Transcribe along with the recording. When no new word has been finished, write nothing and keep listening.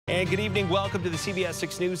And good evening. Welcome to the CBS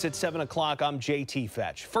 6 News at 7 o'clock. I'm JT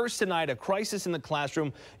Fetch. First tonight, a crisis in the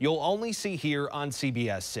classroom you'll only see here on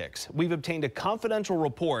CBS 6. We've obtained a confidential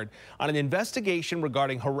report on an investigation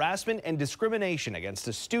regarding harassment and discrimination against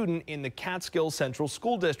a student in the Catskill Central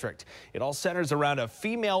School District. It all centers around a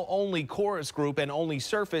female-only chorus group and only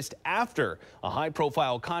surfaced after a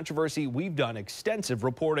high-profile controversy we've done extensive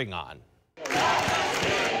reporting on.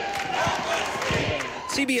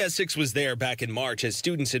 CBS 6 was there back in March as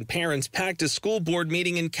students and parents packed a school board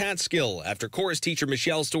meeting in Catskill after chorus teacher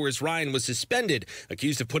Michelle Storrs-Ryan was suspended,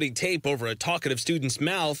 accused of putting tape over a talkative student's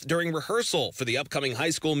mouth during rehearsal for the upcoming high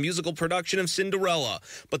school musical production of Cinderella.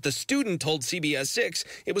 But the student told CBS 6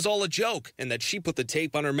 it was all a joke and that she put the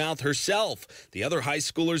tape on her mouth herself. The other high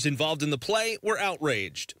schoolers involved in the play were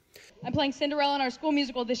outraged. I'm playing Cinderella in our school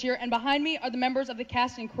musical this year, and behind me are the members of the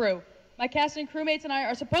cast and crew. My cast and crewmates and I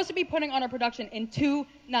are supposed to be putting on our production in 2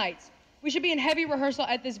 nights. We should be in heavy rehearsal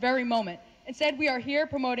at this very moment. Instead, we are here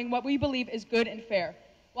promoting what we believe is good and fair.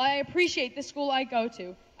 While I appreciate the school I go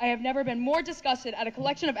to, I have never been more disgusted at a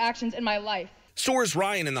collection of actions in my life.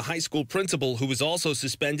 Storrs-Ryan and the high school principal, who was also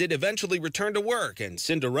suspended, eventually returned to work, and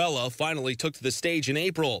Cinderella finally took to the stage in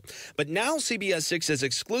April. But now CBS 6 has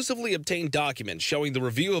exclusively obtained documents showing the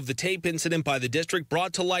review of the tape incident by the district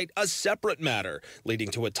brought to light a separate matter, leading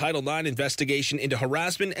to a Title IX investigation into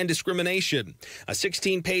harassment and discrimination. A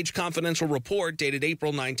 16-page confidential report dated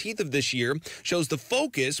April 19th of this year shows the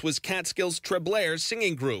focus was Catskill's Treblair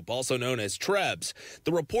singing group, also known as Trebs.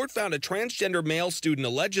 The report found a transgender male student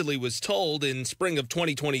allegedly was told in spring of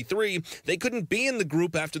 2023 they couldn't be in the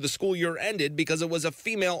group after the school year ended because it was a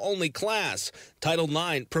female-only class. Title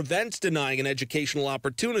IX prevents denying an educational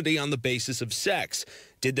opportunity on the basis of sex.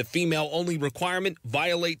 Did the female-only requirement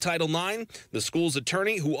violate Title IX? The school's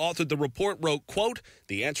attorney who authored the report wrote, quote,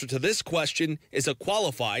 "The answer to this question is a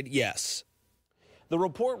qualified yes." The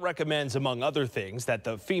report recommends, among other things, that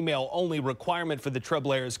the female-only requirement for the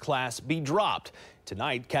Treblairs class be dropped.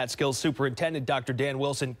 Tonight, Catskill Superintendent Dr. Dan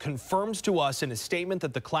Wilson confirms to us in a statement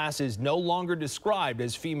that the class is no longer described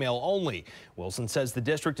as female-only. Wilson says the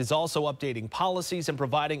district is also updating policies and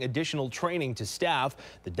providing additional training to staff.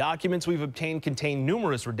 The documents we've obtained contain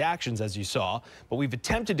numerous redactions, as you saw, but we've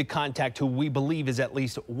attempted to contact who we believe is at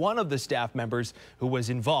least one of the staff members who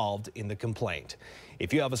was involved in the complaint.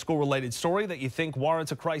 If you have a school-related story that you think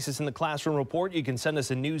warrants a crisis in the classroom report, you can send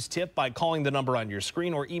us a news tip by calling the number on your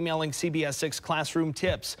screen or emailing CBS6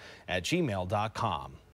 classroomtips@gmail.com.